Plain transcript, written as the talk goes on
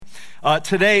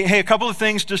Today, hey, a couple of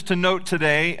things just to note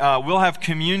today. We'll have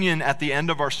communion at the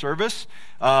end of our service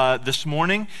this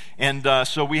morning, and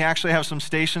so we actually have some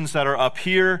stations that are up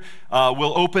here.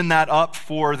 We'll open that up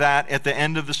for that at the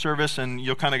end of the service, and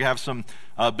you'll kind of have some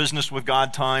business with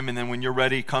God time, and then when you're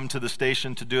ready, come to the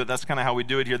station to do it. That's kind of how we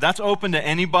do it here. That's open to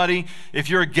anybody.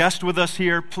 If you're a guest with us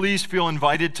here, please feel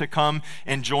invited to come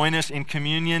and join us in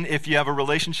communion. If you have a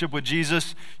relationship with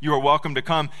Jesus, you are welcome to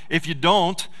come. If you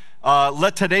don't,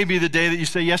 let today be the day that you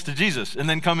say yes to Jesus, and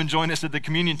then come and join us at the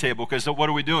communion table, because what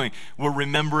are we doing? We're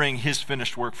remembering his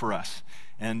finished work for us.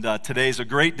 And today's a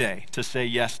great day to say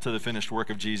yes to the finished work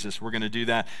of Jesus. We're going to do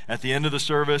that at the end of the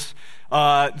service.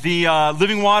 The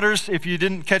Living Waters, if you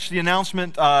didn't catch the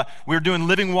announcement, we're doing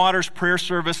Living Waters prayer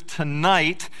service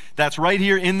tonight. That's right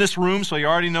here in this room, so you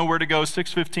already know where to go.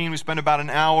 6:15, we spend about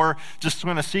an hour just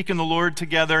kind of seeking the Lord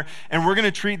together. And we're going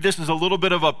to treat this as a little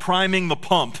bit of a priming the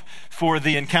pump for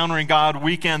the Encountering God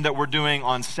weekend that we're doing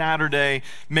on Saturday,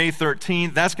 May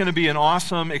 13th. That's going to be an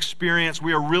awesome experience.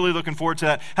 We are really looking forward to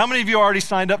that. How many of you already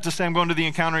signed up to say, I'm going to the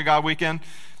Encountering God weekend?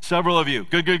 Several of you.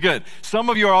 Good. Some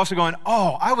of you are also going,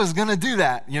 oh, I was going to do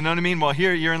that. You know what I mean? Well,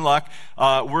 here, you're in luck.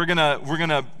 We're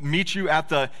gonna meet you at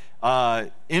the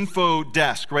info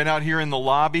desk right out here in the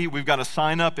lobby. We've got a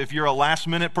sign up. If you're a last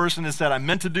minute person that said, I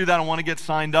meant to do that, I want to get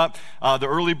signed up. The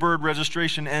early bird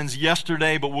registration ends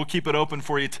yesterday, but we'll keep it open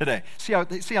for you today. See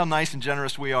how nice and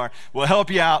generous we are. We'll help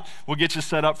you out. We'll get you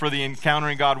set up for the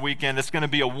Encountering God weekend. It's going to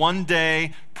be a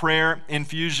one-day prayer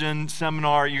infusion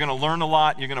seminar. You're going to learn a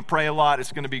lot. You're going to pray a lot.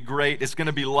 It's going to be great. It's going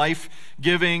to be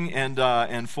life-giving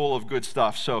and full of good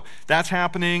stuff. So that's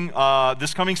happening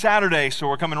this coming Saturday, so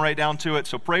we're coming right down to it.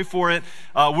 So pray for it.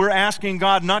 We're asking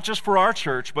God, not just for our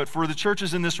church, but for the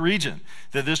churches in this region,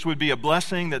 that this would be a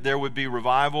blessing, that there would be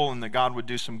revival, and that God would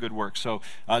do some good work. So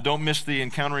don't miss the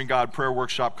Encountering God prayer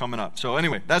workshop coming up. So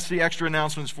anyway, that's the extra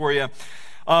announcements for you.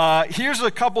 Here's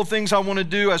a couple things I want to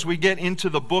do as we get into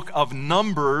the book of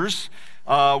Numbers.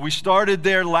 We started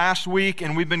there last week,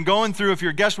 and we've been going through, if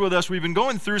you're a guest with us, we've been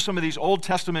going through some of these Old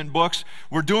Testament books.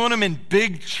 We're doing them in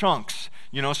big chunks.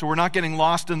 So we're not getting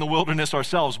lost in the wilderness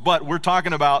ourselves, but we're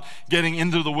talking about getting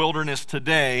into the wilderness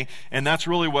today, and that's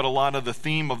really what a lot of the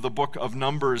theme of the book of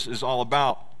Numbers is all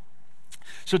about.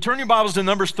 So turn your Bibles to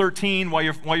Numbers 13 while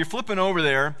you're flipping over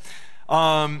there.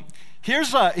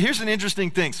 Here's an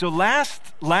interesting thing. So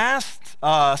last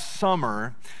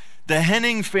summer, the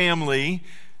Henning family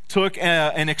took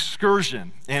an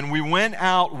excursion, and we went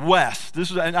out west.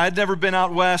 I'd never been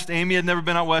out west. Amy had never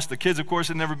been out west. The kids, of course,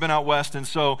 had never been out west, and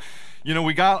so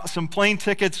we got some plane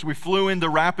tickets. We flew into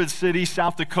Rapid City,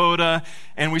 South Dakota,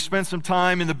 and we spent some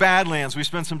time in the Badlands. We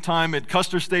spent some time at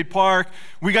Custer State Park.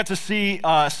 We got to see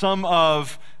some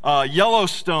of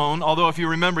Yellowstone, although if you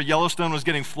remember, Yellowstone was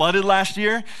getting flooded last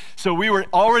year. So we were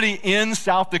already in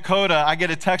South Dakota. I get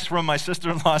a text from my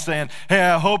sister-in-law saying, hey,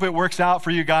 I hope it works out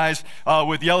for you guys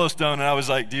with Yellowstone. And I was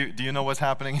like, do you know what's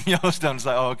happening in Yellowstone? It's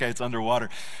like, oh, okay, it's underwater.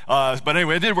 But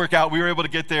anyway, it did work out. We were able to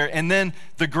get there. And then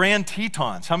the Grand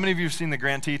Tetons. How many of you have seen the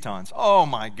Grand Tetons? Oh,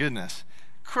 my goodness.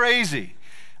 Crazy.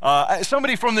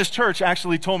 Somebody from this church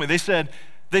actually told me, they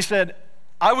said,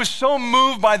 I was so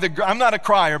moved by I'm not a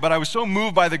crier, but I was so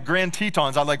moved by the Grand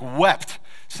Tetons, I wept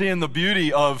seeing the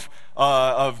beauty of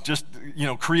just,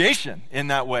 creation in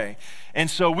that way. And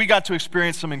so we got to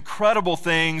experience some incredible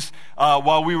things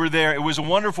while we were there. It was a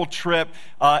wonderful trip.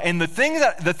 And the thing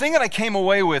that I came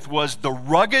away with was the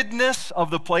ruggedness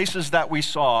of the places that we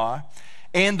saw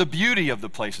and the beauty of the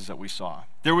places that we saw.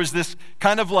 There was this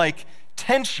kind of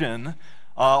tension,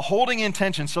 holding in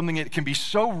tension, something that can be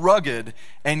so rugged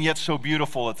and yet so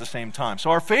beautiful at the same time. So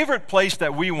our favorite place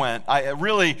that we went,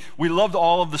 we loved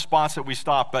all of the spots that we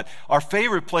stopped, but our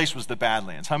favorite place was the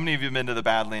Badlands. How many of you have been to the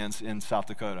Badlands in South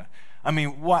Dakota? I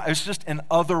mean, wow, it's just an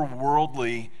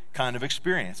otherworldly kind of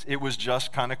experience. It was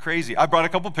just kind of crazy. I brought a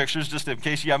couple pictures just in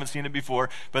case you haven't seen it before,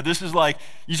 but this is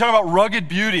you talk about rugged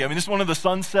beauty. I mean, this is one of the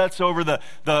sunsets over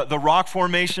the rock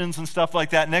formations and stuff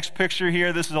like that. Next picture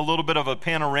here, this is a little bit of a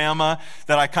panorama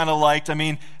that I kind of liked. I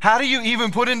mean, how do you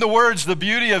even put into words the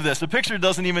beauty of this? The picture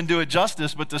doesn't even do it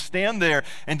justice, but to stand there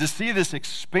and to see this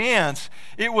expanse,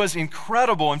 it was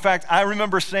incredible. In fact, I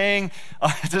remember saying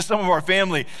to some of our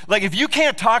family, if you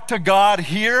can't talk to God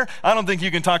here, I don't think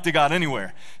you can talk to God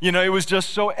anywhere. It was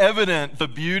just so evident, the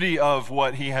beauty of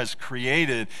what he has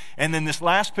created. And then this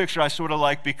last picture I sort of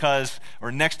like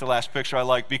next to last picture I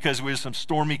like because there was some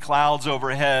stormy clouds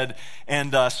overhead.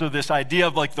 And so this idea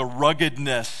of the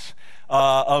ruggedness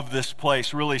of this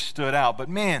place really stood out. But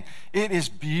man, it is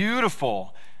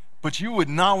beautiful, but you would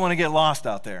not want to get lost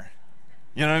out there.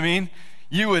 You know what I mean?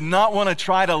 You would not want to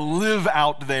try to live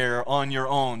out there on your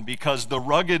own because the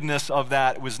ruggedness of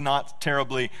that was not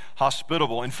terribly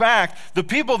hospitable. In fact, the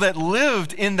people that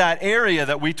lived in that area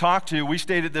that we talked to, we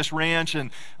stayed at this ranch that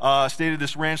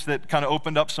kind of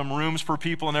opened up some rooms for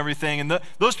people and everything. And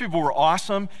those people were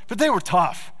awesome, but they were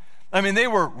tough. I mean, they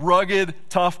were rugged,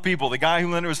 tough people. The guy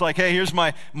who lent it was like, hey, here's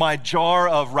my jar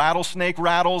of rattlesnake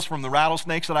rattles from the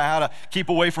rattlesnakes that I had to keep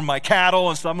away from my cattle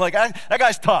and stuff. I'm like, that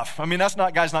guy's tough. I mean,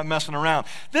 guy's not messing around.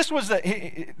 This was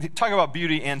talk about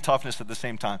beauty and toughness at the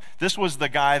same time. This was the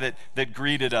guy that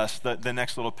greeted us, the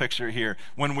next little picture here,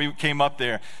 when we came up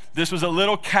there. This was a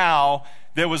little cow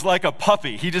that was like a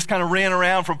puppy. He just kind of ran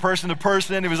around from person to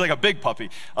person. He was like a big puppy,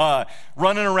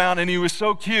 running around, and he was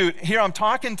so cute. Here, I'm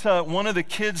talking to one of the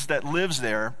kids that lives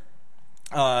there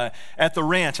at the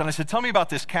ranch, and I said, tell me about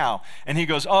this cow. And he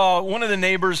goes, oh, one of the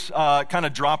neighbors kind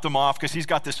of dropped him off because he's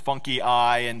got this funky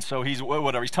eye, and so he's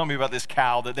telling me about this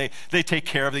cow that they take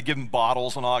care of. They give him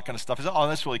bottles and all that kind of stuff. He said, oh,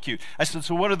 that's really cute. I said,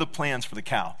 so what are the plans for the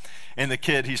cow? And the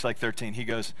kid, he's like 13, he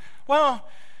goes, well,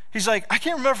 he's like, I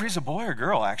can't remember if he's a boy or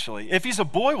girl, actually. If he's a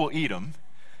boy, we'll eat him.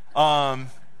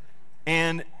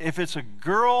 And if it's a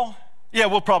girl, yeah,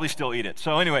 we'll probably still eat it.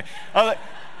 So anyway,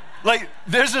 like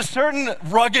there's a certain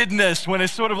ruggedness when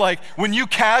it's sort of like when you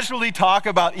casually talk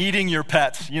about eating your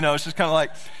pets, it's just kind of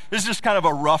like, this is just kind of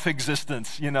a rough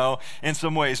existence, in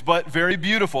some ways, but very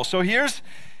beautiful. So here's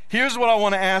what I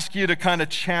want to ask you to kind of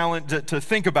challenge, to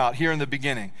think about here in the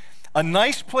beginning. A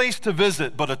nice place to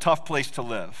visit, but a tough place to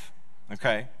live,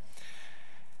 okay?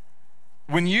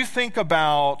 When you think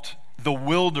about the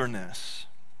wilderness,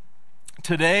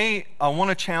 today I want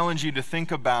to challenge you to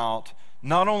think about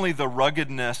not only the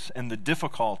ruggedness and the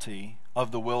difficulty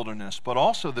of the wilderness, but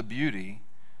also the beauty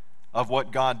of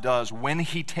what God does when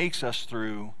he takes us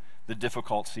through the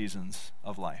difficult seasons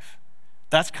of life.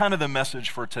 That's kind of the message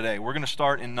for today. We're going to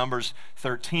start in Numbers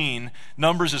 13.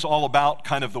 Numbers is all about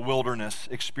kind of the wilderness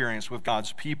experience with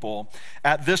God's people.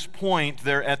 At this point,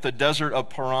 they're at the desert of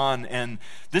Paran, and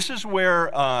this is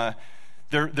where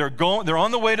they're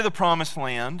on the way to the promised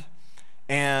land,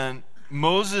 and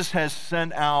Moses has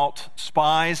sent out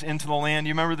spies into the land.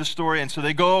 You remember the story? And so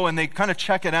they go and they kind of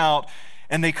check it out,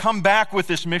 and they come back with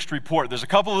this mixed report. There's a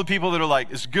couple of the people that are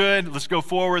like, it's good, let's go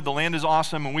forward, the land is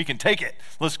awesome, and we can take it,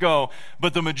 let's go.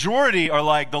 But the majority are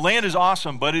like, the land is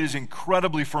awesome, but it is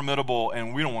incredibly formidable,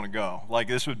 and we don't want to go. Like,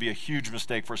 this would be a huge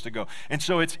mistake for us to go. And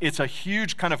so it's a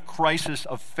huge kind of crisis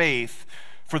of faith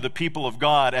for the people of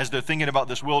God as they're thinking about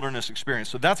this wilderness experience.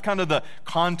 So that's kind of the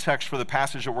context for the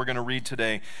passage that we're going to read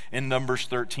today in Numbers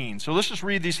 13. So let's just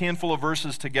read these handful of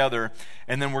verses together,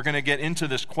 and then we're going to get into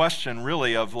this question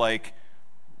really of like,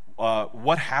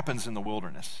 what happens in the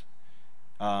wilderness?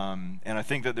 And I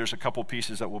think that there's a couple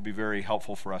pieces that will be very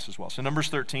helpful for us as well. So Numbers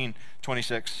 13,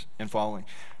 26 and following.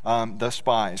 The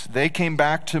spies. They came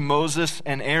back to Moses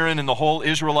and Aaron and the whole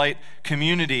Israelite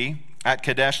community at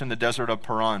Kadesh in the desert of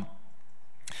Paran.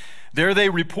 There they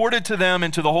reported to them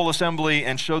and to the whole assembly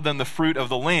and showed them the fruit of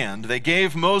the land. They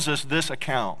gave Moses this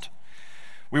account.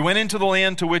 We went into the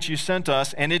land to which you sent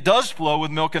us, and it does flow with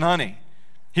milk and honey.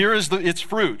 Here is its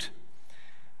fruit.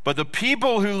 But the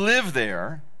people who live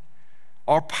there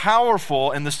are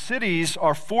powerful, and the cities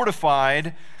are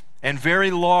fortified and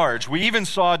very large. We even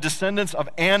saw descendants of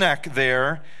Anak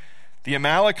there. The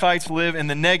Amalekites live in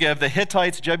the Negev. The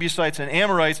Hittites, Jebusites, and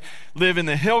Amorites live in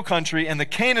the hill country, and the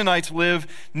Canaanites live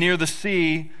near the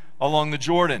sea along the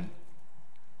Jordan.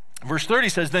 Verse 30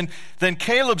 says, Then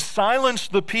Caleb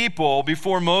silenced the people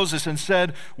before Moses and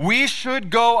said, we should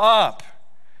go up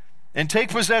and take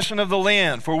possession of the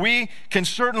land, for we can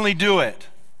certainly do it.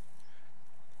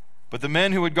 But the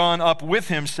men who had gone up with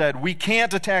him said, we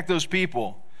can't attack those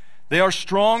people. They are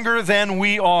stronger than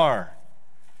we are.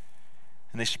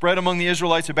 And they spread among the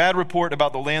Israelites a bad report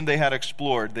about the land they had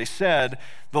explored. They said,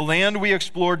 the land we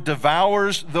explored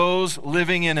devours those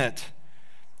living in it.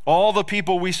 All the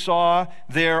people we saw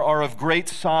there are of great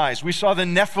size. We saw the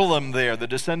Nephilim there. The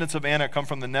descendants of Anak come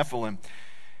from the Nephilim.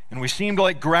 And we seemed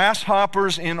like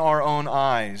grasshoppers in our own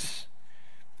eyes.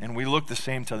 And we looked the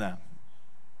same to them.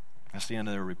 That's the end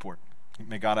of their report.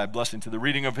 May God add blessing to the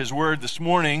reading of his word this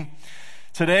morning.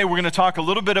 Today we're going to talk a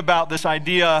little bit about this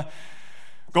idea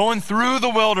going through the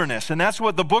wilderness, and that's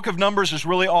what the book of Numbers is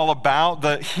really all about.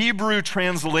 The Hebrew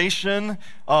translation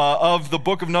of the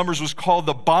book of Numbers was called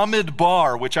the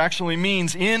Bamidbar, which actually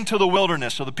means into the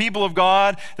wilderness. So the people of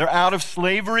God, they're out of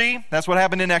slavery. That's what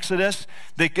happened in Exodus.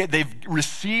 They've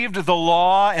received the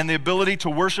law and the ability to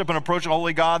worship and approach a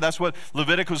holy God. That's what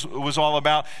Leviticus was all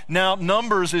about. Now,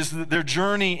 Numbers is their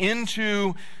journey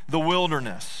into the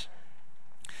wilderness.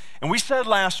 And we said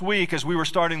last week as we were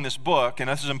starting this book, and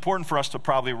this is important for us to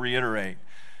probably reiterate,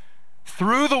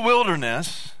 through the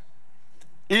wilderness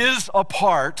is a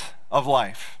part of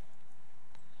life.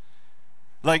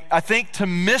 Like, I think to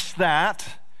miss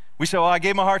that, we say, well, I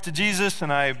gave my heart to Jesus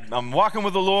and I'm walking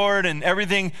with the Lord and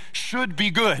everything should be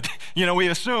good. We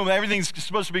assume everything's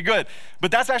supposed to be good.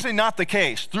 But that's actually not the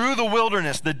case. Through the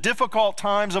wilderness, the difficult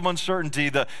times of uncertainty,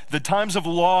 the times of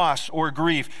loss or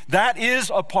grief, that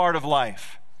is a part of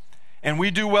life. And we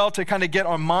do well to kind of get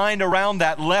our mind around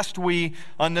that lest we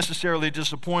unnecessarily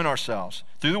disappoint ourselves.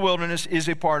 Through the wilderness is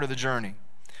a part of the journey.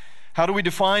 How do we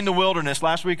define the wilderness?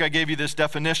 Last week I gave you this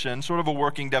definition, sort of a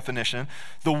working definition.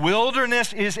 The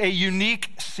wilderness is a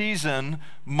unique season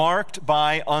marked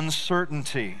by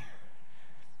uncertainty.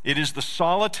 It is the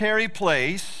solitary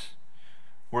place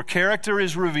where character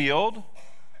is revealed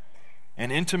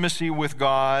and intimacy with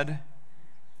God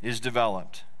is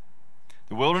developed.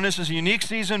 The wilderness is a unique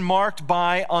season marked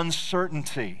by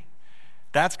uncertainty.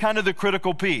 That's kind of the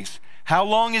critical piece. How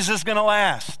long is this going to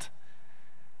last?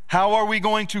 How are we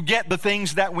going to get the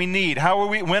things that we need?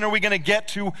 When are we going to get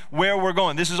to where we're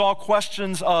going? This is all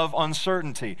questions of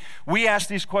uncertainty. We ask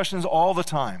these questions all the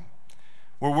time.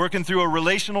 We're working through a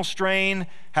relational strain.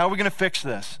 How are we going to fix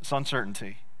this? It's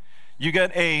uncertainty. You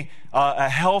get a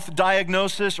health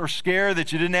diagnosis or scare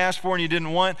that you didn't ask for and you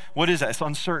didn't want. What is that? It's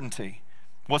uncertainty.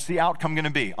 What's the outcome going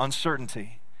to be?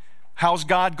 Uncertainty. How's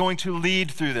God going to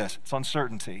lead through this? It's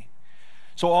uncertainty.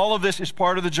 So all of this is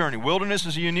part of the journey. Wilderness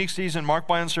is a unique season marked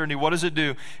by uncertainty. What does it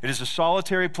do? It is a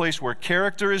solitary place where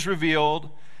character is revealed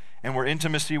and where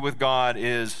intimacy with God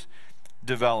is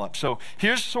developed. So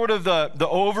here's sort of the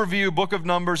overview, book of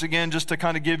Numbers, again, just to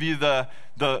kind of give you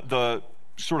the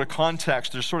sort of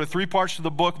context. There's sort of three parts to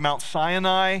the book. Mount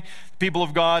Sinai, people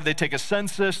of God, they take a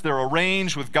census. They're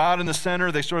arranged with God in the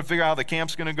center. They sort of figure out how the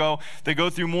camp's going to go. They go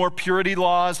through more purity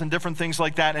laws and different things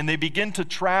like that, and they begin to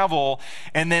travel,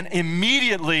 and then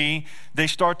immediately they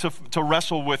start to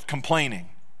wrestle with complaining,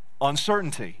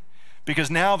 uncertainty. Because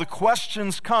now the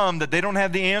questions come that they don't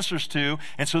have the answers to,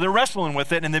 and so they're wrestling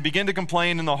with it, and they begin to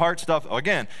complain in the heart stuff.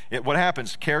 Again, what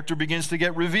happens? Character begins to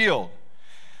get revealed.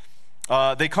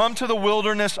 They come to the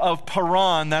wilderness of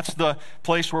Paran. That's the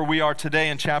place where we are today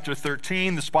in chapter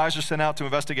 13. The spies are sent out to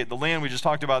investigate the land. We just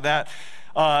talked about that.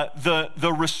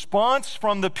 The response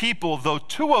from the people, though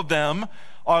two of them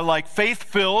are like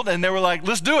faith-filled, and they were like,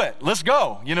 let's do it. Let's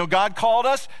go. God called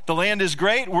us. The land is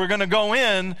great. We're going to go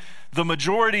in. The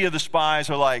majority of the spies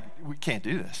are like, we can't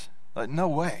do this. Like, no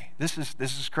way. This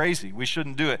is crazy. We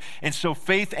shouldn't do it. And so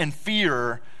faith and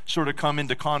fear sort of come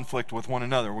into conflict with one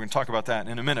another. We're going to talk about that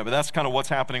in a minute, but that's kind of what's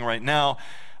happening right now.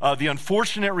 The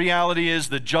unfortunate reality is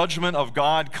the judgment of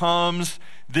God comes.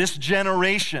 This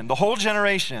generation, the whole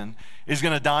generation, is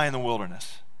going to die in the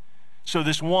wilderness. So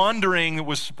this wandering that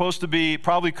was supposed to be,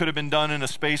 probably could have been done in a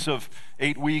space of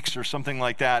 8 weeks or something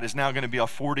like that, is now going to be a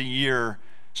 40-year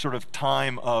sort of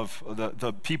time of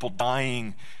the people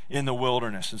dying in the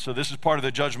wilderness. And so this is part of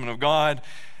the judgment of God.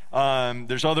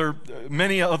 There's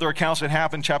many other accounts that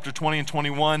happen, chapter 20 and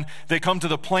 21. They come to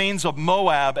the plains of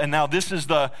Moab, and now this is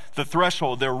the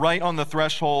threshold. They're right on the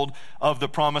threshold of the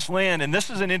promised land. And this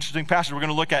is an interesting passage we're going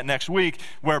to look at next week,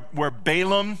 where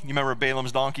Balaam, you remember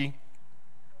Balaam's donkey?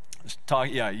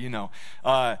 Balaam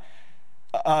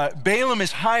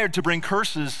is hired to bring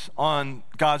curses on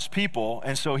God's people,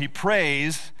 and so he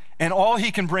prays, and all he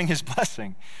can bring is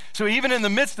blessing. So even in the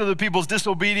midst of the people's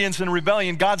disobedience and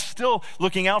rebellion, God's still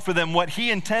looking out for them. What they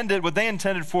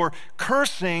intended for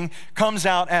cursing comes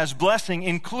out as blessing,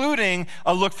 including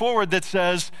a look forward that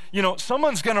says,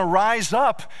 someone's going to rise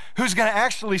up who's going to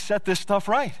actually set this stuff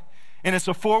right. And it's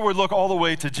a forward look all the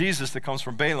way to Jesus that comes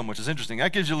from Balaam, which is interesting.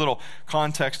 That gives you a little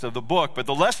context of the book. But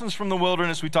the lessons from the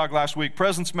wilderness, we talked last week,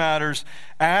 presence matters,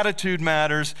 attitude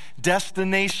matters,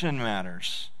 destination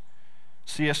matters.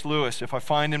 C.S. Lewis, if I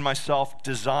find in myself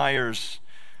desires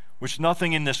which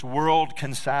nothing in this world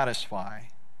can satisfy,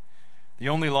 the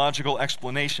only logical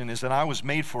explanation is that I was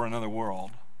made for another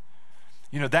world.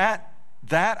 That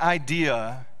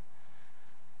idea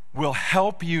will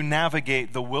help you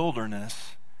navigate the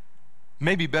wilderness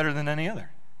maybe better than any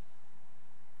other,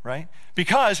 right?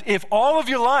 Because if all of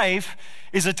your life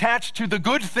is attached to the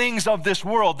good things of this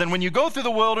world, then when you go through the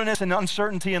wilderness and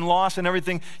uncertainty and loss and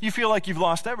everything, you feel like you've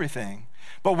lost everything.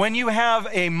 But when you have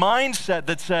a mindset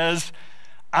that says,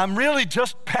 I'm really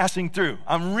just passing through.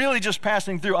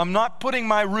 I'm not putting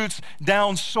my roots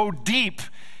down so deep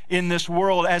in this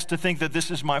world as to think that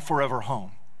this is my forever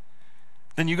home.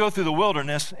 Then you go through the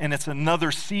wilderness and it's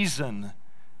another season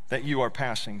that you are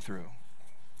passing through.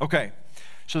 Okay,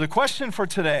 so the question for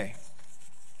today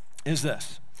is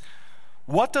this.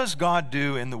 What does God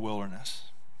do in the wilderness?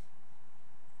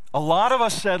 A lot of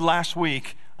us said last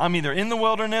week, I'm either in the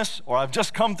wilderness or I've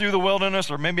just come through the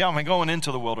wilderness or maybe I'm going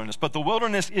into the wilderness. But the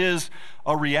wilderness is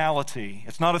a reality.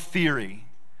 It's not a theory.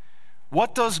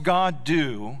 What does God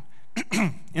do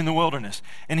in the wilderness?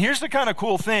 And here's the kind of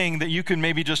cool thing that you can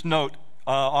maybe just note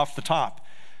off the top.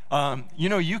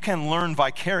 You can learn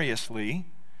vicariously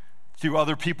through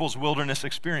other people's wilderness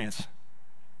experience.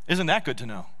 Isn't that good to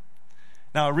know?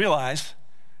 Now I realize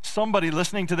somebody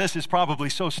listening to this is probably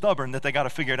so stubborn that they got to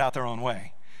figure it out their own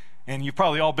way. And you've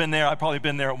probably all been there. I've probably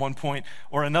been there at one point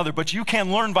or another. But you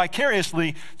can learn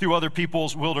vicariously through other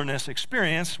people's wilderness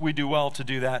experience. We do well to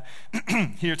do that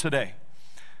here today.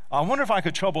 I wonder if I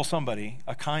could trouble somebody,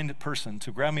 a kind person,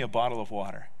 to grab me a bottle of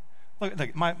water.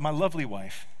 Look, my lovely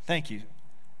wife. Thank you.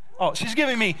 Oh, she's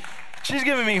giving me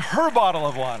her bottle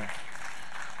of water.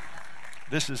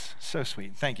 This is so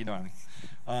sweet. Thank you, darling.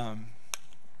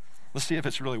 Let's see if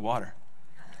it's really water.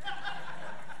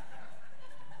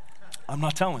 I'm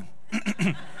not telling.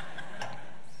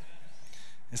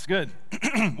 It's good.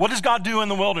 What does God do in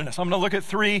the wilderness? I'm going to look at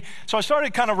 3. So I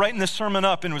started kind of writing this sermon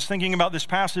up and was thinking about this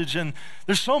passage, and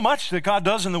there's so much that God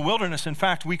does in the wilderness. In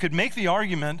fact, we could make the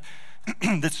argument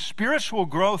that spiritual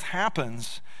growth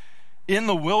happens in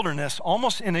the wilderness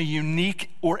almost in a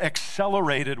unique or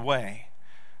accelerated way.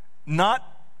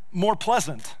 Not more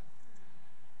pleasant,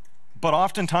 but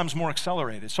oftentimes more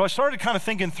accelerated. So I started kind of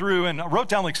thinking through, and I wrote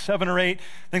down like 7 or 8,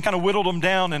 then kind of whittled them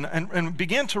down and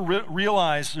began to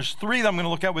realize there's 3 that I'm going to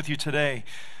look at with you today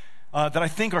that I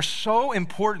think are so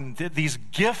important, that these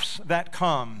gifts that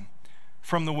come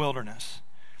from the wilderness.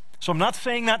 So I'm not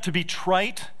saying that to be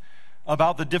trite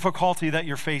about the difficulty that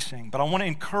you're facing, but I want to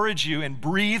encourage you and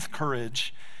breathe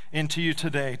courage into you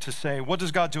today to say, what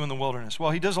does God do in the wilderness? Well,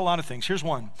 he does a lot of things. Here's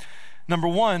one. Number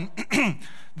 1,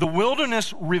 the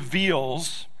wilderness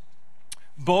reveals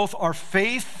both our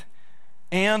faith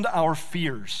and our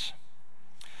fears.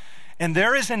 And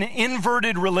there is an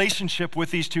inverted relationship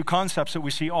with these 2 concepts that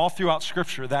we see all throughout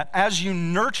Scripture, that as you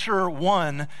nurture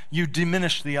one, you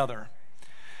diminish the other.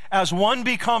 As one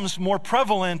becomes more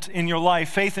prevalent in your life,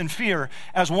 faith and fear,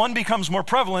 as one becomes more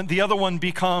prevalent, the other one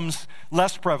becomes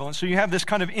less prevalent. So you have this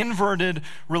kind of inverted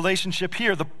relationship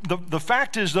here. The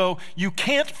fact is, though, you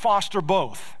can't foster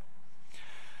both.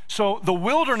 So the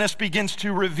wilderness begins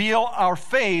to reveal our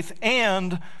faith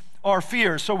and our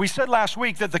fears. So we said last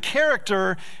week that the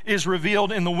character is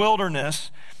revealed in the wilderness,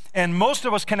 and most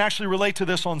of us can actually relate to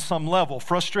this on some level.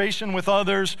 Frustration with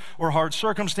others or hard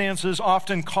circumstances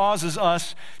often causes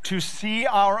us to see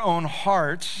our own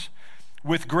hearts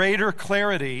with greater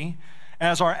clarity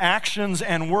as our actions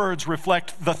and words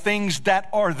reflect the things that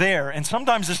are there. And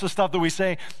sometimes it's the stuff that we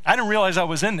say, I didn't realize I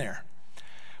was in there.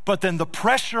 But then the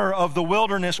pressure of the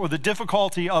wilderness or the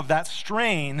difficulty of that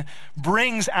strain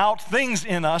brings out things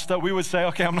in us that we would say,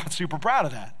 okay, I'm not super proud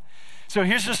of that. So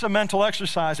here's just a mental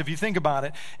exercise if you think about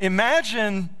it.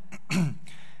 Imagine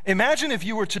if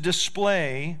you were to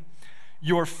display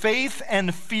your faith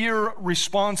and fear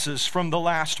responses from the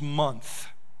last month.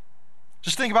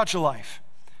 Just think about your life.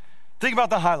 Think about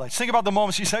the highlights. Think about the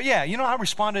moments you say, yeah, I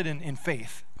responded in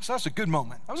faith. So that's a good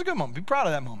moment. That was a good moment. Be proud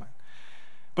of that moment.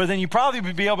 But then you probably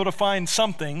would be able to find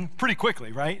something pretty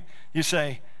quickly, right? You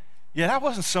say, yeah, that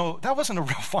wasn't a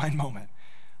real fine moment.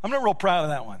 I'm not real proud of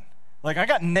that one. Like, I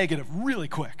got negative really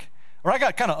quick, or I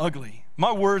got kind of ugly.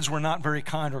 My words were not very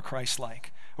kind or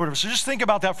Christ-like, or whatever. So just think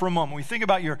about that for a moment. When you think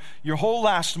about your whole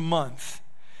last month,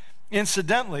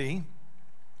 incidentally,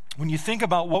 when you think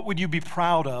about what would you be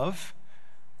proud of,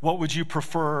 what would you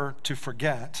prefer to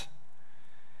forget,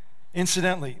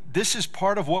 incidentally, this is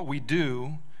part of what we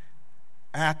do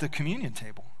at the communion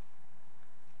table.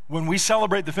 When we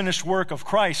celebrate the finished work of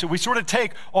Christ, so we sort of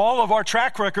take all of our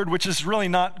track record, which is really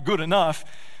not good enough,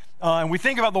 and we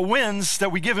think about the wins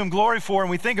that we give him glory for, and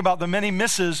we think about the many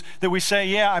misses that we say,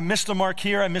 yeah, I missed a mark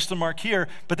here, I missed a mark here.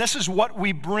 But this is what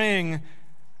we bring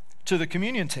to the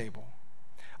communion table.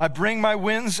 I bring my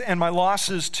wins and my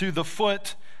losses to the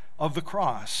foot of the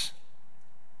cross.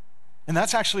 And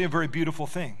that's actually a very beautiful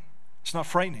thing. It's not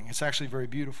frightening. It's actually very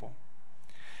beautiful.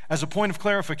 As a point of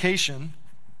clarification,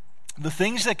 the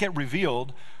things that get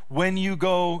revealed when you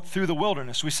go through the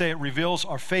wilderness, we say it reveals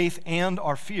our faith and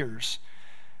our fears.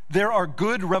 There are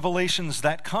good revelations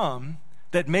that come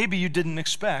that maybe you didn't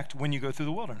expect when you go through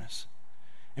the wilderness.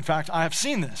 In fact, I have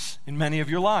seen this in many of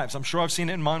your lives. I'm sure I've seen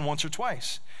it in mine once or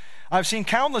twice. I've seen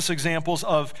countless examples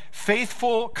of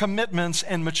faithful commitments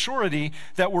and maturity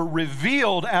that were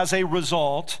revealed as a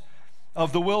result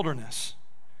of the wilderness.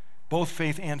 Both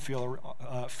faith and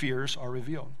fears are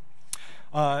revealed.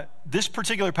 This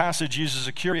particular passage uses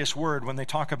a curious word when they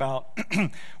talk about,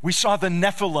 we saw the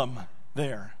Nephilim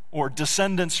there, or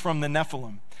descendants from the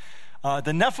Nephilim.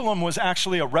 The Nephilim was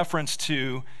actually a reference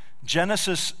to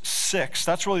Genesis 6.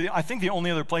 That's really, I think, the only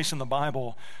other place in the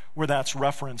Bible where that's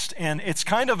referenced. And it's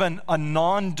kind of a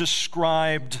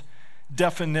non-described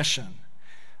definition.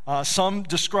 Some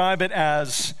describe it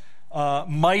as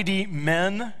mighty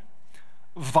men,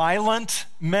 violent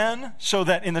men, so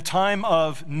that in the time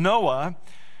of Noah,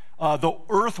 the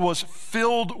earth was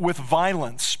filled with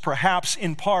violence, perhaps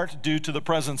in part due to the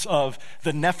presence of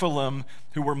the Nephilim,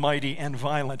 who were mighty and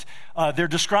violent. They're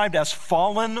described as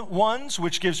fallen ones,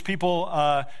 which gives people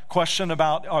a question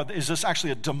about, is this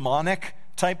actually a demonic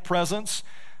type presence?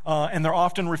 And they're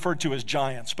often referred to as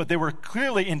giants. But they were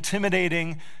clearly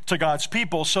intimidating to God's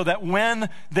people, so that when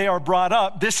they are brought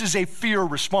up, this is a fear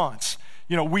response.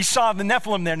 You know, we saw the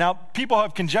Nephilim there. Now, people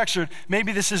have conjectured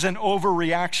maybe this is an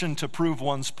overreaction to prove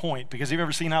one's point, because have you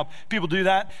ever seen how people do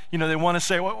that? You know, they want to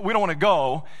say, well, we don't want to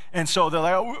go, and so they're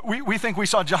like, oh, we think we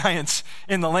saw giants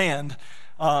in the land.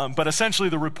 But essentially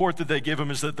the report that they give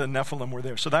them is that the Nephilim were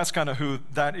there. So that's kind of who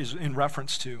that is in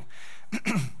reference to.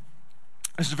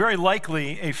 It's very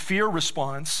likely a fear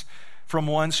response from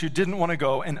ones who didn't want to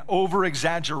go, an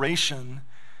over-exaggeration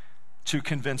to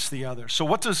convince the other. So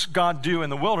what does God do in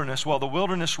the wilderness? Well, the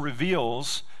wilderness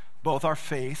reveals both our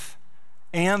faith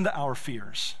and our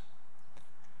fears.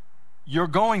 You're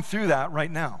going through that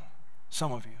right now,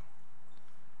 some of you.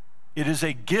 It is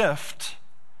a gift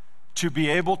to be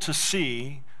able to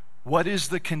see what is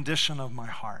the condition of my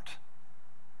heart,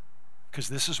 because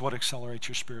this is what accelerates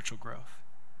your spiritual growth.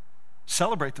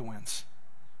 Celebrate the wins.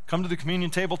 Come to the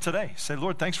communion table today. Say,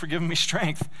 Lord, thanks for giving me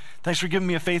strength. Thanks for giving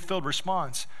me a faith-filled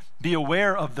response. Be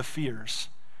aware of the fears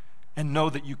and know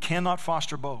that you cannot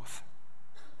foster both.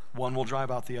 One will drive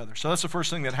out the other. So that's the first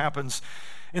thing that happens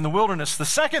in the wilderness. The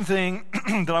second thing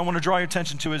that I want to draw your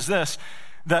attention to is this,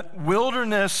 that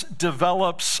wilderness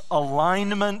develops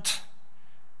alignment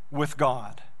with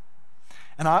God.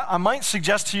 And I might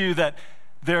suggest to you that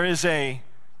there is a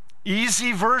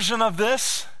easy version of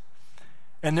this,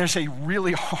 and there's a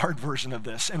really hard version of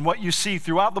this. And what you see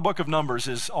throughout the book of Numbers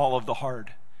is all of the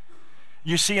hard.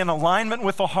 You see an alignment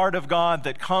with the heart of God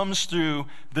that comes through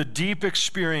the deep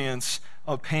experience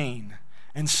of pain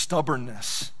and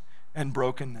stubbornness and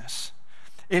brokenness.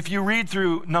 If you read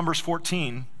through Numbers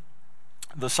 14,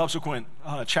 the subsequent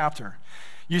chapter,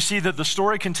 you see that the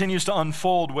story continues to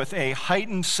unfold with a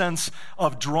heightened sense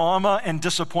of drama and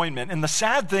disappointment. And the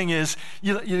sad thing is,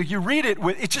 you read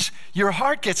it, your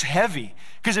heart gets heavy,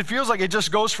 because it feels like it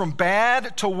just goes from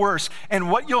bad to worse. And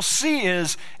what you'll see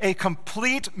is a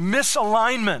complete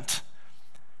misalignment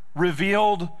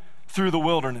revealed through the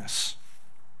wilderness.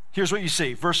 Here's what you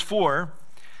see. Verse 4,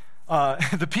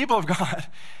 the people of God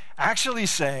actually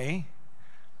say,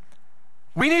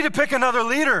 we need to pick another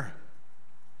leader.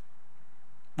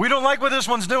 We don't like what this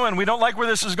one's doing. We don't like where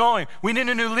this is going. We need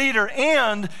a new leader.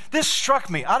 And this struck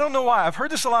me. I don't know why. I've heard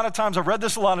this a lot of times. I've read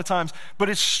this a lot of times. But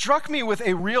it struck me with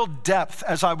a real depth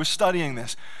as I was studying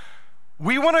this.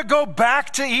 We want to go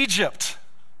back to Egypt.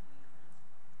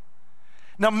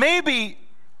 Now, maybe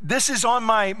this is on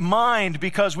my mind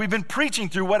because we've been preaching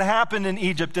through what happened in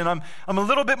Egypt, and I'm a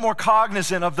little bit more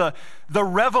cognizant of the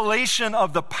revelation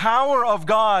of the power of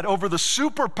God over the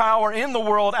superpower in the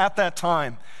world at that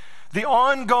time. The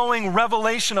ongoing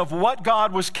revelation of what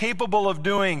God was capable of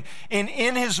doing, and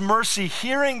in his mercy,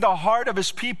 hearing the heart of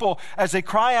his people as they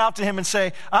cry out to him and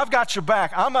say, I've got your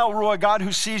back. I'm El Roi, God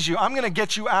who sees you. I'm going to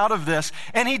get you out of this.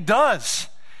 And he does.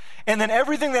 And then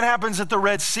everything that happens at the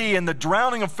Red Sea, and the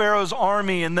drowning of Pharaoh's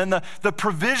army, and then the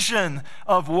provision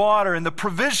of water, and the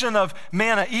provision of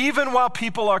manna, even while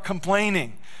people are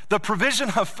complaining. The provision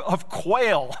of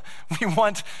quail.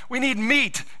 We need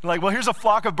meat. Like, well, here's a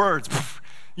flock of birds.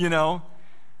 You know,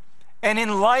 and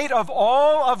in light of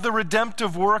all of the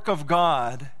redemptive work of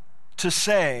God, to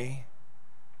say,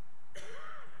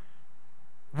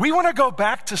 we want to go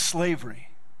back to slavery.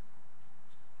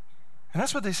 And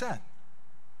that's what they said.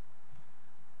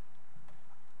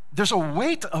 There's a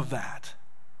weight of that.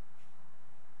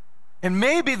 And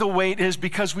maybe the weight is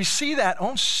because we see that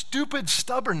own stupid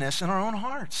stubbornness in our own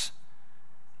hearts.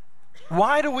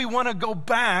 Why do we want to go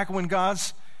back when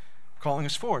God's calling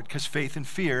us forward? Because faith and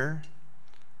fear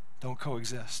don't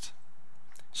coexist.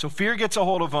 So fear gets a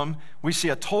hold of them. We see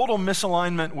a total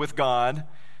misalignment with God.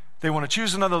 They want to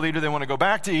choose another leader. They want to go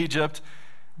back to Egypt.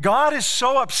 God is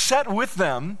so upset with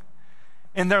them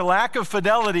in their lack of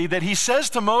fidelity that he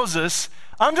says to Moses,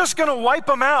 I'm just going to wipe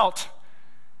them out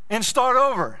and start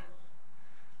over.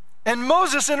 And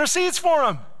Moses intercedes for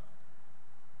him.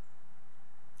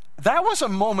 that was a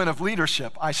moment of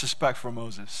leadership, I suspect, for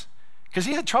Moses, because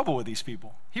he had trouble with these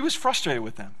people. He was frustrated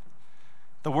with them.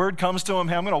 The word comes to him,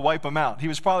 hey, I'm going to wipe them out. He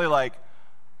was probably like,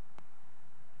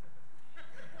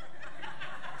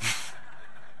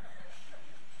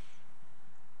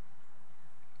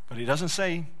 but he doesn't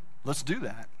say, let's do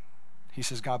that. He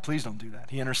says, God, please don't do that.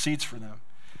 He intercedes for them.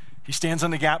 He stands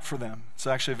in the gap for them. It's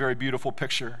actually a very beautiful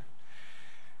picture.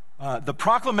 The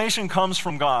proclamation comes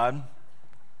from God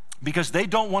because they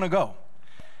don't want to go.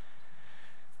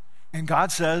 And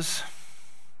God says,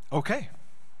 okay,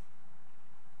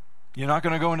 you're not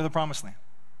going to go into the promised land.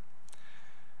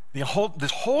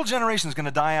 This whole generation is going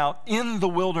to die out in the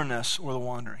wilderness or the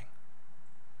wandering,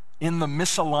 in the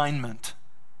misalignment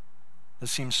that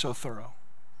seems so thorough.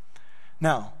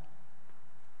 Now,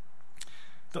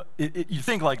 you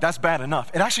think like that's bad enough.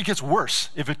 It actually gets worse.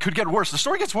 If it could get worse, the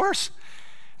story gets worse.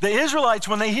 The Israelites,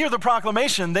 when they hear the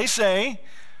proclamation, they say,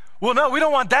 well, no, we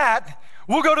don't want that.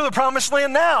 We'll go to the promised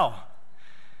land now.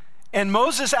 And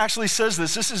Moses actually says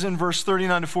this. This is in verse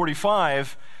 39 to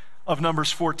 45 of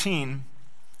Numbers 14.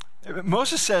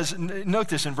 Moses says, note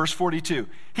this in verse 42.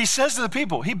 He says to the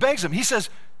people, he begs them, he says,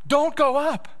 don't go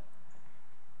up.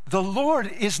 The Lord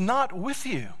is not with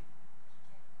you.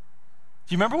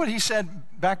 Do you remember what he said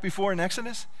back before in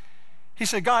Exodus? He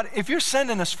said, God, if you're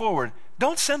sending us forward,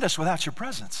 don't send us without your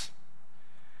presence.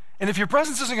 And if your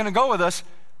presence isn't going to go with us,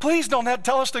 please don't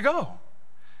tell us to go.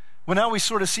 Well, now we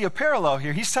sort of see a parallel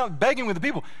here. He's begging with the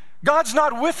people, God's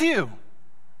not with you.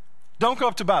 Don't go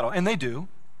up to battle. And they do.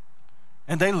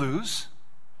 And they lose.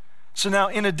 So now,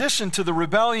 in addition to the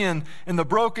rebellion and the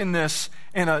brokenness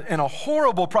and a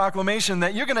horrible proclamation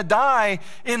that you're going to die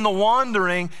in the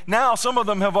wandering, now some of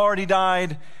them have already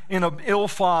died in an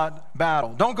ill-fought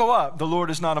battle. Don't go up. The Lord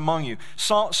is not among you.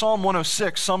 Psalm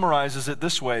 106 summarizes it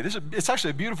this way. It's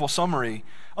actually a beautiful summary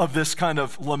of this kind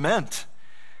of lament.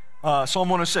 Psalm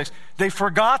 106. They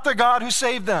forgot the God who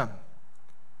saved them,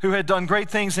 who had done great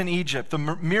things in Egypt, the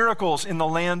miracles in the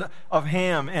land of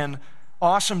Ham, and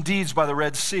awesome deeds by the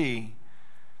Red Sea.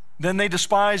 Then they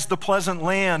despised the pleasant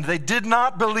land. They did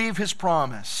not believe his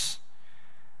promise.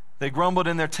 They grumbled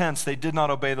in their tents. They did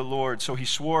not obey the Lord. So he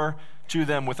swore to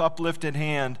them with uplifted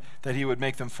hand that he would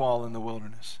make them fall in the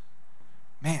wilderness.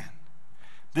 Man,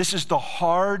 this is the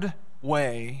hard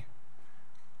way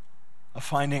of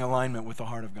finding alignment with the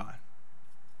heart of God.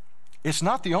 It's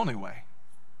not the only way,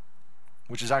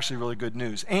 which is actually really good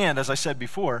news. And as I said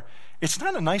before, it's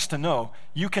kind of nice to know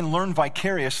you can learn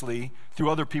vicariously through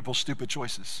other people's stupid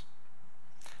choices.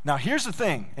 Now, here's the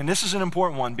thing, and this is an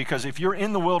important one, because if you're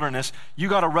in the wilderness, you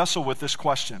got to wrestle with this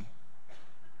question.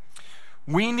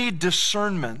 We need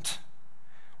discernment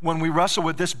when we wrestle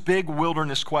with this big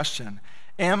wilderness question.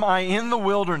 Am I in the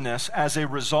wilderness as a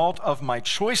result of my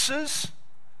choices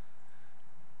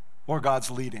or God's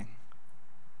leading?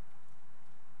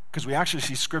 Because we actually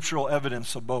see scriptural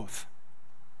evidence of both.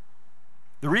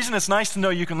 The reason it's nice to know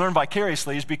you can learn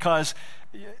vicariously is because,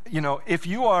 if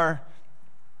you are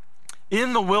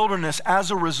in the wilderness as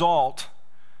a result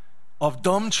of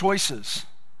dumb choices,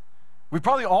 we've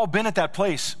probably all been at that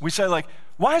place. We say like,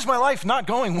 why is my life not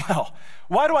going well?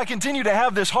 Why do I continue to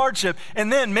have this hardship?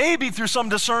 And then maybe through some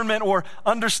discernment or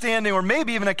understanding or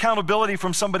maybe even accountability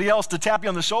from somebody else to tap you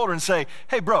on the shoulder and say,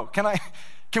 hey bro,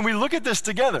 can we look at this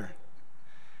together?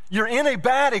 You're in a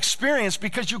bad experience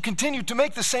because you continue to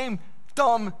make the same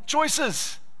dumb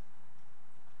choices.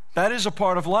 That is a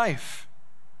part of life.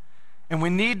 And we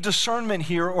need discernment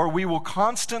here, or we will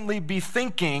constantly be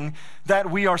thinking that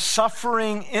we are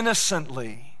suffering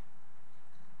innocently,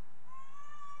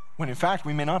 when in fact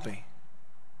we may not be.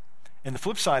 And the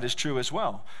flip side is true as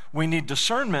well. We need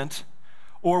discernment,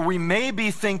 or we may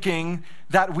be thinking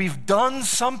that we've done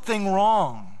something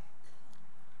wrong,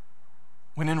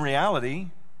 when in reality,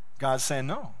 God's saying,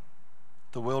 no,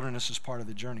 the wilderness is part of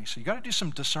the journey. So you got to do some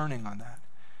discerning on that.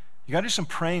 You got to do some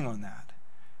praying on that.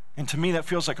 And to me, that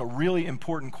feels like a really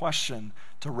important question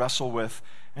to wrestle with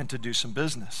and to do some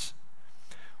business.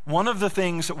 One of the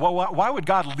things, why would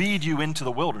God lead you into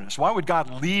the wilderness? Why would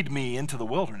God lead me into the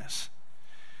wilderness?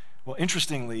 Well,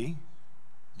 interestingly,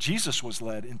 Jesus was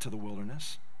led into the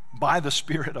wilderness by the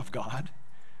Spirit of God.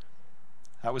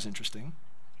 That was interesting.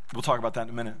 We'll talk about that in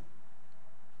a minute.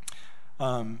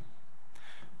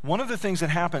 One of the things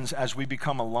that happens as we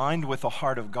become aligned with the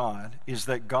heart of God is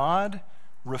that God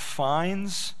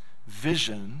refines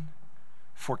vision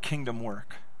for kingdom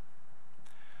work.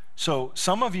 So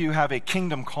some of you have a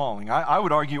kingdom calling. I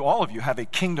would argue all of you have a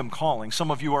kingdom calling.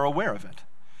 Some of you are aware of it.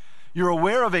 You're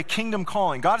aware of a kingdom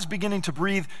calling. God is beginning to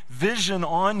breathe vision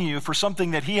on you for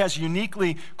something that he has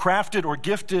uniquely crafted or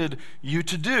gifted you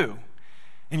to do.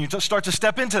 And you just start to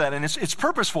step into that, and it's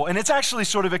purposeful, and it's actually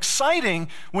sort of exciting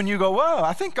when you go, whoa,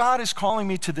 I think God is calling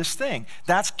me to this thing.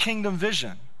 That's kingdom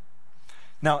vision.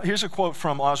 Now, here's a quote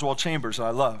from Oswald Chambers that I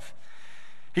love.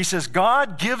 He says,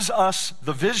 God gives us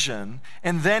the vision,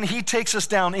 and then he takes us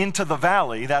down into the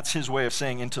valley, that's his way of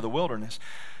saying into the wilderness,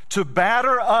 to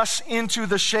batter us into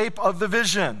the shape of the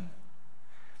vision.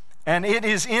 And it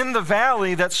is in the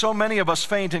valley that so many of us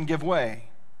faint and give way.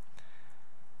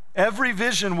 Every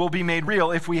vision will be made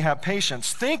real if we have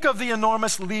patience. Think of the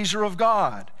enormous leisure of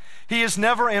God. He is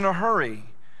never in a hurry.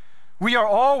 We are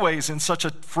always in such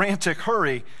a frantic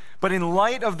hurry, but in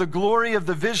light of the glory of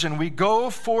the vision, we go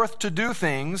forth to do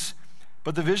things,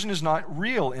 but the vision is not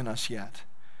real in us yet.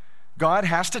 God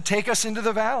has to take us into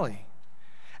the valley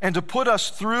and to put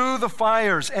us through the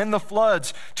fires and the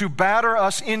floods, to batter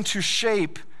us into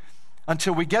shape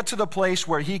until we get to the place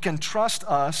where he can trust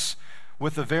us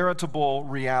with a veritable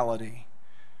reality.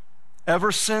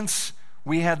 Ever since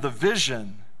we had the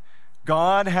vision,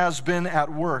 God has been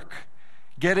at work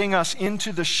getting us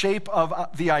into the shape of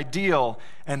the ideal,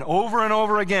 and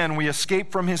over again we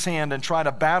escape from his hand and try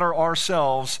to batter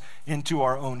ourselves into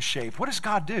our own shape. What does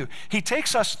God do? He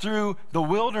takes us through the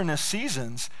wilderness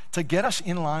seasons to get us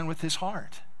in line with his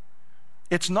heart.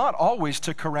 It's not always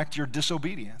to correct your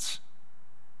disobedience,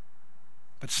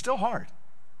 but it's still hard.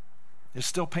 It's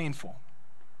still painful.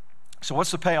 So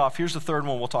what's the payoff? Here's the third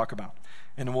one we'll talk about,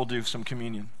 and then we'll do some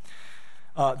communion.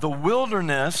 The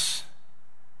wilderness,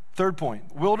 third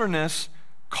point, wilderness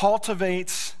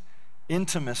cultivates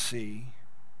intimacy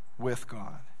with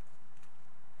God.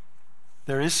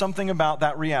 There is something about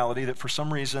that reality that for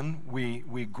some reason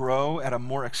we grow at a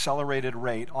more accelerated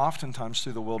rate, oftentimes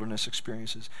through the wilderness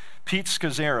experiences. Pete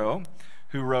Scazzero,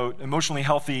 who wrote Emotionally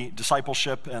Healthy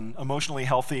Discipleship and Emotionally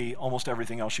Healthy Almost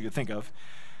Everything Else You Could Think of,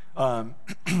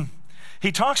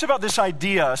 he talks about this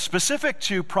idea specific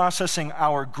to processing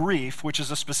our grief, which is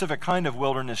a specific kind of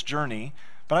wilderness journey,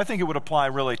 but I think it would apply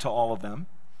really to all of them.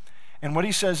 And what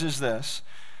he says is this,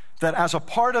 that as a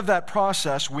part of that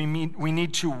process, we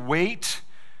need to wait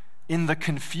in the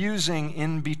confusing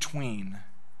in between.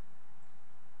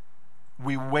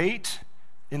 We wait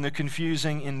in the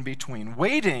confusing in between.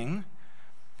 Waiting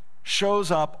shows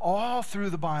up all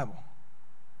through the Bible.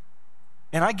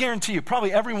 And I guarantee you,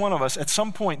 probably every one of us at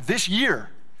some point this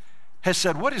year has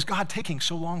said, what is God taking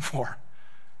so long for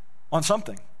on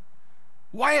something?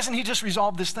 Why hasn't he just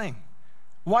resolved this thing?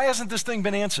 Why hasn't this thing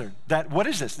been answered? What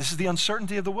is this? This is the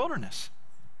uncertainty of the wilderness.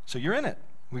 So you're in it.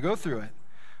 We go through it.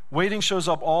 Waiting shows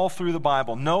up all through the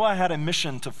Bible. Noah had a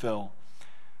mission to fill.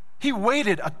 He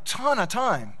waited a ton of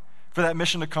time for that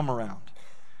mission to come around.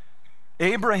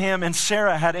 Abraham and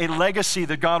Sarah had a legacy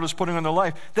that God was putting on their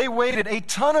life. They waited a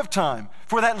ton of time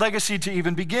for that legacy to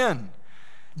even begin.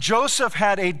 Joseph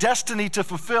had a destiny to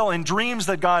fulfill and dreams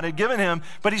that God had given him,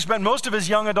 but he spent most of his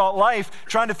young adult life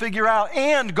trying to figure out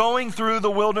and going through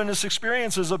the wilderness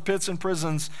experiences of pits and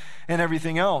prisons and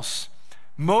everything else.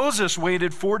 Moses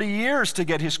waited 40 years to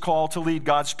get his call to lead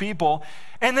God's people,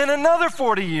 and then another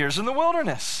 40 years in the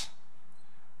wilderness.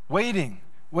 Waiting.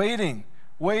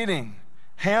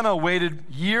 Hannah waited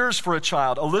years for a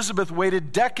child. Elizabeth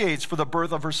waited decades for the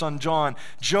birth of her son John.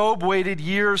 Job waited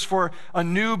years for a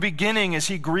new beginning as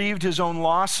he grieved his own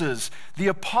losses. The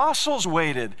apostles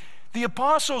waited. The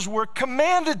apostles were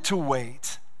commanded to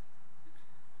wait.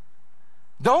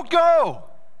 Don't go,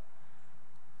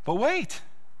 but wait.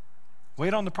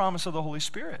 Wait on the promise of the Holy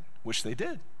Spirit, which they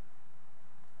did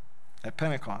at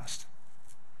Pentecost.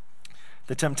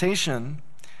 The temptation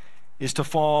is to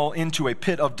fall into a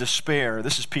pit of despair.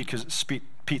 This is Pete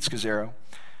Scazzero.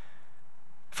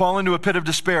 Fall into a pit of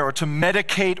despair, or to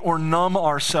medicate or numb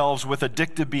ourselves with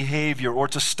addictive behavior, or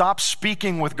to stop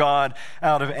speaking with God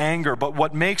out of anger. But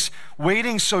what makes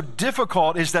waiting so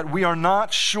difficult is that we are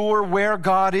not sure where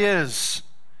God is,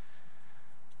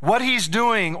 what he's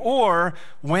doing, or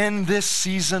when this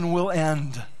season will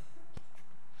end.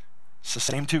 It's the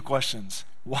same two questions.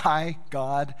 Why,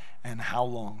 God, and how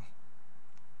long?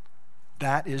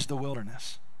 That is the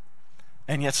wilderness.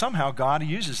 And yet somehow God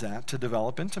uses that to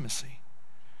develop intimacy.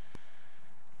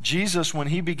 Jesus, when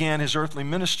he began his earthly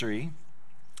ministry,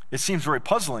 it seems very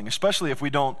puzzling, especially if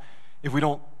we don't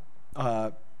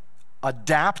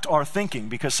adapt our thinking,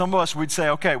 because some of us would say,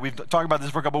 okay, we've talked about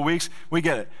this for a couple of weeks, we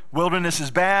get it. Wilderness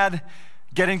is bad,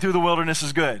 getting through the wilderness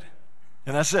is good.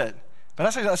 And that's it.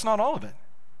 But that's not all of it.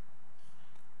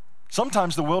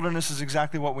 Sometimes the wilderness is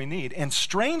exactly what we need. And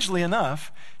strangely enough,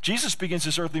 Jesus begins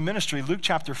his earthly ministry, Luke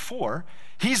chapter 4.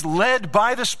 He's led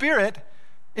by the Spirit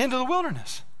into the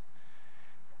wilderness.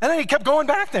 And then he kept going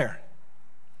back there.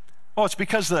 Oh, it's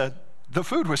because the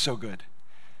food was so good.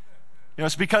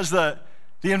 It's because the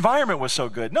The environment was so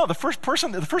good. No, the first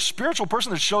spiritual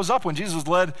person that shows up when Jesus was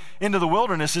led into the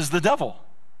wilderness is the devil.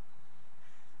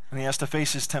 And he has to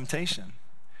face his temptation.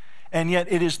 And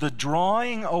yet it is the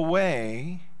drawing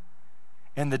away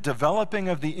and the developing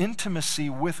of the intimacy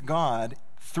with God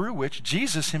through which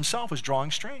Jesus himself is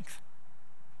drawing strength.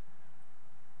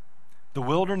 The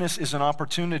wilderness is an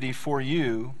opportunity for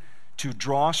you to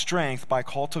draw strength by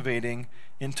cultivating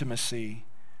intimacy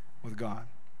with God.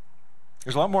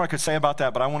 There's a lot more I could say about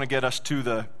that, but I want to get us to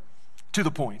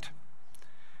the point.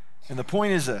 And the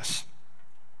point is this.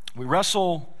 We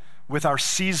wrestle with our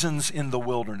seasons in the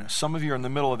wilderness. Some of you are in the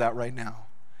middle of that right now.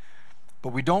 But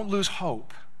we don't lose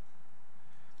hope.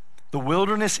 The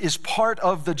wilderness is part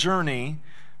of the journey,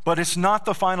 but it's not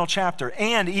the final chapter.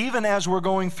 And even as we're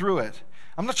going through it,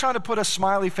 I'm not trying to put a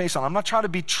smiley face on. I'm not trying to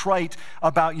be trite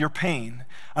about your pain.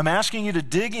 I'm asking you to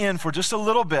dig in for just a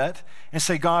little bit and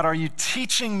say, God, are you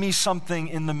teaching me something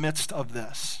in the midst of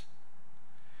this?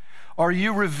 Are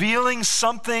you revealing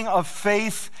something of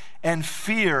faith and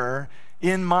fear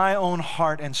in my own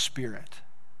heart and spirit?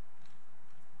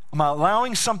 Am I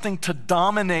allowing something to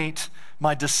dominate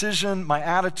my decision, my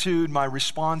attitude, my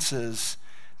responses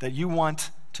that you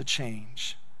want to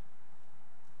change?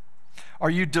 Are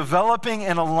you developing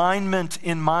an alignment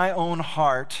in my own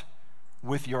heart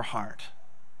with your heart?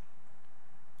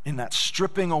 In that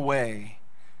stripping away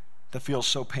that feels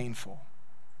so painful?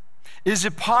 Is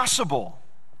it possible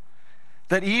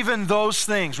that even those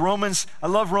things, I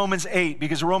love Romans 8,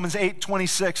 because Romans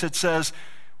 8:26, it says,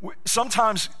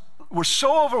 sometimes we're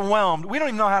so overwhelmed, we don't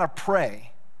even know how to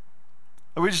pray.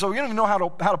 We don't even know how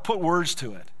to put words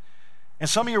to it. And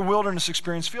some of your wilderness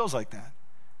experience feels like that.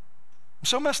 I'm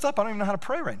so messed up, I don't even know how to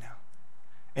pray right now.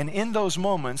 And in those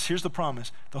moments, here's the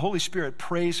promise, the Holy Spirit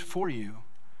prays for you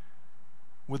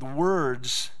with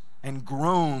words and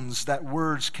groans that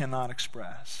words cannot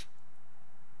express.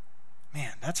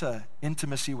 Man, that's an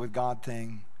intimacy with God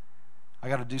thing I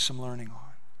got to do some learning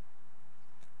on.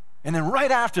 And then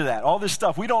right after that, all this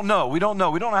stuff, we don't know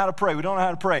how to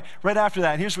pray. Right after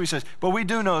that, here's what he says, but we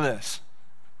do know this.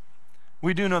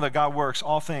 We do know that God works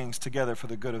all things together for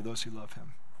the good of those who love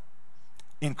him,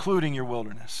 including your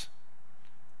wilderness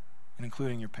and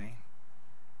including your pain.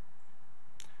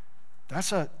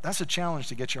 That's a challenge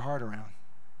to get your heart around.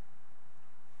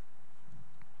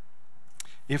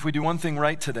 If we do one thing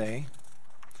right today,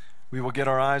 we will get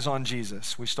our eyes on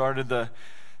Jesus. We started the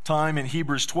time in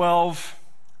Hebrews 12,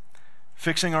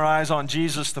 fixing our eyes on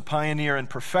Jesus, the pioneer and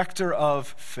perfecter of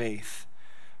faith.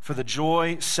 For the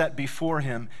joy set before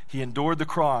him, he endured the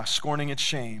cross, scorning its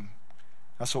shame.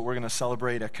 That's what we're going to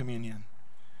celebrate at communion.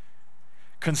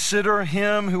 Consider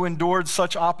him who endured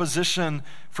such opposition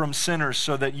from sinners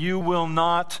so that you will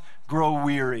not grow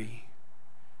weary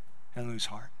and lose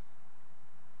heart.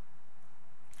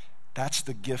 That's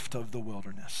the gift of the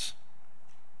wilderness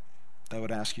that I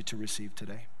would ask you to receive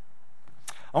today.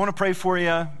 I want to pray for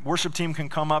you. Worship team can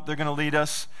come up. They're going to lead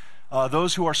us.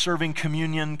 Those who are serving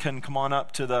communion can come on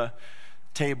up to the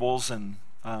tables, and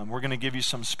we're going to give you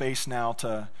some space now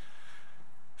to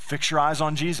fix your eyes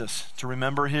on Jesus, to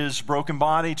remember his broken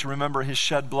body, to remember his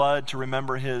shed blood, to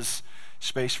remember his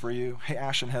space for you. Hey,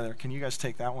 Ash and Heather, can you guys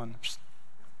take that one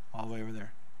all the way over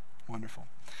there? Wonderful.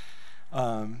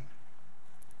 So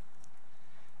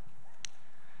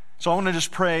I want to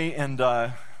just pray, and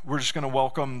we're just going to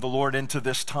welcome the Lord into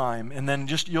this time. And then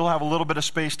you'll have a little bit of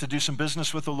space to do some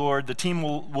business with the Lord. The team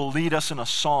will lead us in a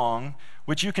song,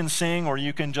 which you can sing, or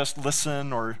you can just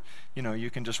listen, or you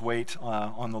can just wait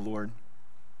on the Lord.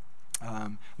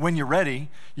 When you're ready,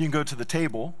 you can go to the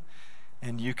table,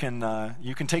 and you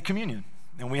can take communion.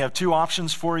 And we have two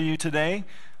options for you today.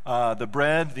 The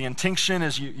bread, the intinction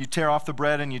is you tear off the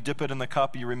bread and you dip it in the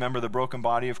cup. You remember the broken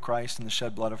body of Christ and the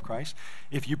shed blood of Christ.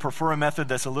 If you prefer a method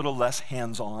that's a little less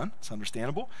hands-on, it's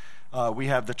understandable. We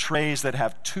have the trays that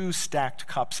have two stacked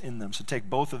cups in them. So take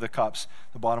both of the cups.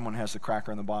 The bottom one has the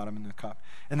cracker in the bottom in the cup.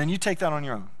 And then you take that on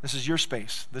your own. This is your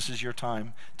space. This is your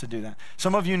time to do that.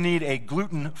 Some of you need a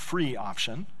gluten-free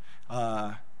option.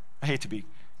 I hate to be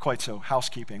quite so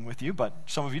housekeeping with you, but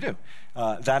some of you do.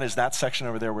 That is that section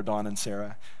over there where Dawn and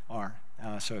Sarah are.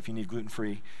 So if you need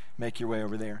gluten-free, make your way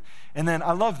over there. And then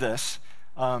I love this.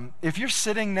 If you're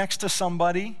sitting next to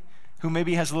somebody who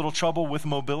maybe has a little trouble with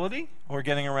mobility or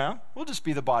getting around, we'll just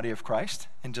be the body of Christ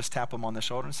and just tap them on the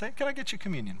shoulder and say, can I get you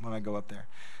communion when I go up there?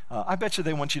 I bet you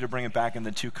they want you to bring it back in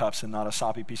the 2 cups and not a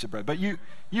soppy piece of bread. But you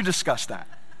discuss that.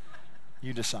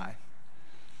 You decide.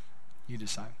 You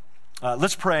decide.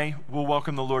 Let's pray. We'll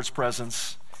welcome the Lord's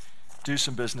presence, do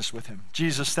some business with him.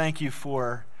 Jesus, thank you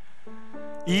for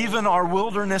even our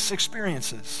wilderness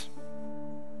experiences.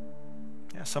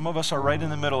 Yeah, Yeah, some of us are right in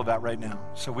the middle of that right now.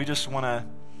 So we just want to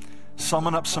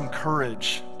summon up some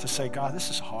courage to say, God,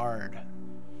 this is hard.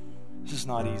 This is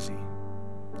not easy.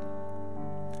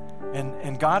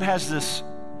 And God has this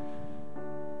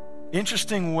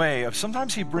interesting way of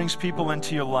sometimes he brings people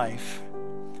into your life,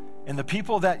 and the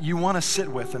people that you want to sit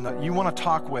with and that you want to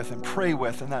talk with and pray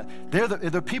with, and that they're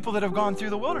the people that have gone through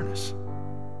the wilderness.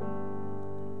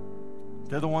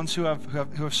 They're the ones who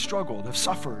have struggled, have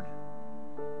suffered.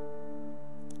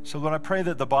 So Lord, I pray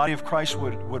that the body of Christ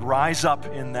would rise up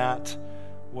in that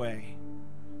way,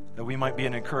 that we might be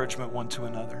an encouragement one to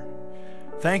another.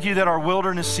 Thank you that our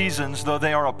wilderness seasons, though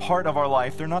they are a part of our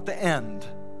life, they're not the end.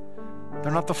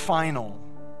 They're not the final.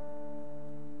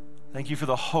 Thank you for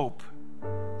the hope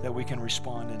that we can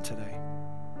respond in today.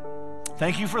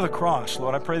 Thank you for the cross,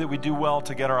 Lord. I pray that we do well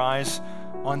to get our eyes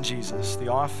on Jesus, the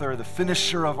author, the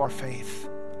finisher of our faith.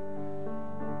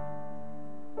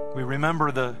 We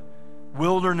remember the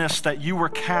wilderness that you were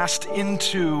cast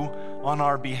into on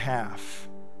our behalf.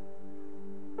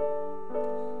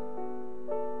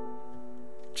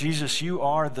 Jesus, you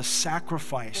are the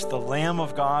sacrifice, the Lamb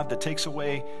of God that takes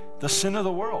away the sin of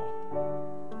the world.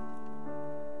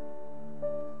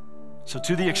 So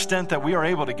to the extent that we are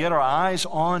able to get our eyes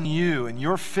on you and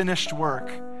your finished work,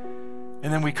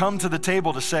 and then we come to the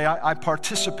table to say, I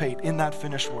participate in that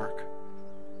finished work,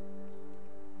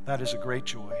 that is a great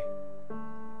joy.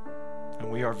 And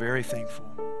we are very thankful.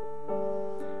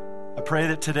 I pray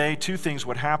that today 2 things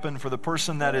would happen for the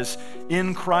person that is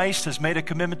in Christ, has made a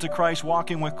commitment to Christ,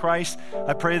 walking with Christ.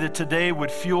 I pray that today would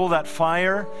fuel that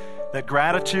fire, that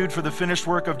gratitude for the finished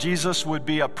work of Jesus would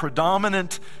be a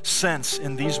predominant sense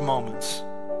in these moments.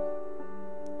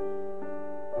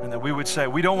 And that we would say,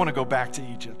 we don't want to go back to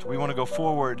Egypt. We want to go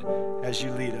forward as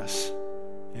you lead us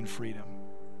in freedom.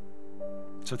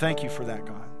 So thank you for that,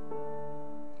 God.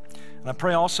 And I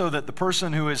pray also that the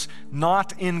person who is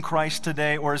not in Christ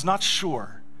today or is not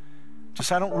sure,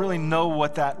 just I don't really know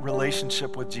what that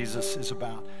relationship with Jesus is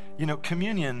about. You know,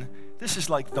 communion, this is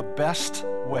like the best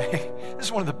way. This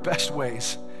is one of the best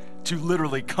ways to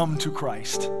literally come to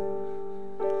Christ.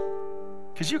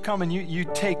 Because you come and you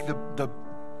take the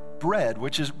bread,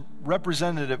 which is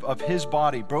representative of his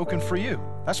body broken for you.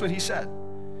 That's what he said.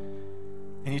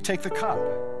 And you take the cup,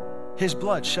 his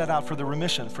blood shed out for the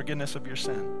remission, forgiveness of your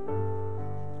sin.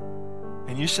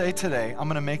 And you say today, I'm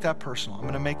going to make that personal. I'm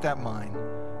going to make that mine.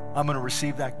 I'm going to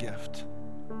receive that gift.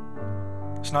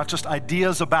 It's not just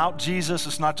ideas about Jesus.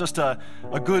 It's not just a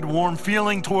good, warm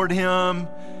feeling toward him,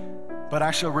 but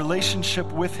actually a relationship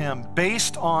with him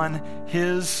based on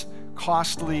his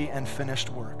costly and finished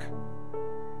work.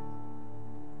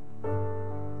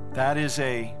 That is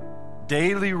a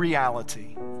daily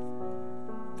reality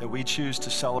that we choose to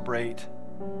celebrate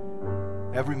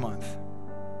every month.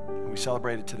 And we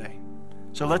celebrate it today.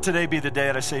 So let today be the day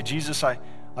that I say, Jesus, I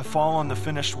fall on the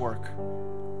finished work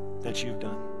that you've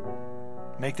done.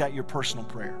 Make that your personal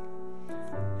prayer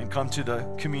and come to the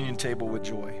communion table with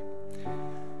joy.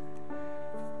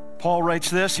 Paul writes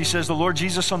this, he says, the Lord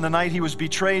Jesus on the night he was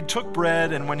betrayed took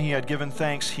bread, and when he had given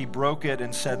thanks, he broke it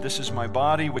and said, this is my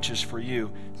body, which is for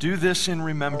you. Do this in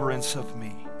remembrance of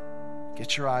me.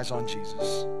 Get your eyes on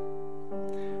Jesus.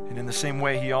 And in the same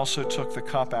way, he also took the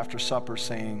cup after supper,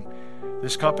 saying,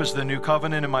 this cup is the new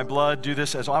covenant in my blood. Do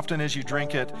this as often as you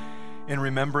drink it in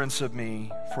remembrance of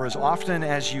me. For as often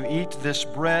as you eat this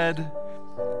bread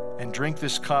and drink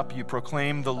this cup, you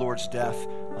proclaim the Lord's death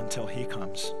until he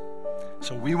comes.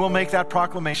 So we will make that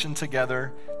proclamation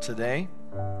together today.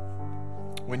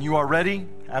 When you are ready,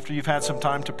 after you've had some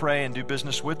time to pray and do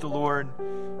business with the Lord,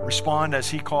 respond as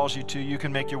he calls you to. You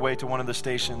can make your way to one of the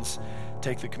stations,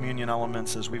 take the communion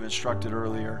elements as we've instructed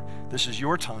earlier. This is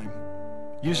your time.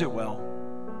 Use it well.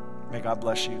 May God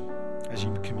bless you as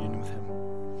you commune with him.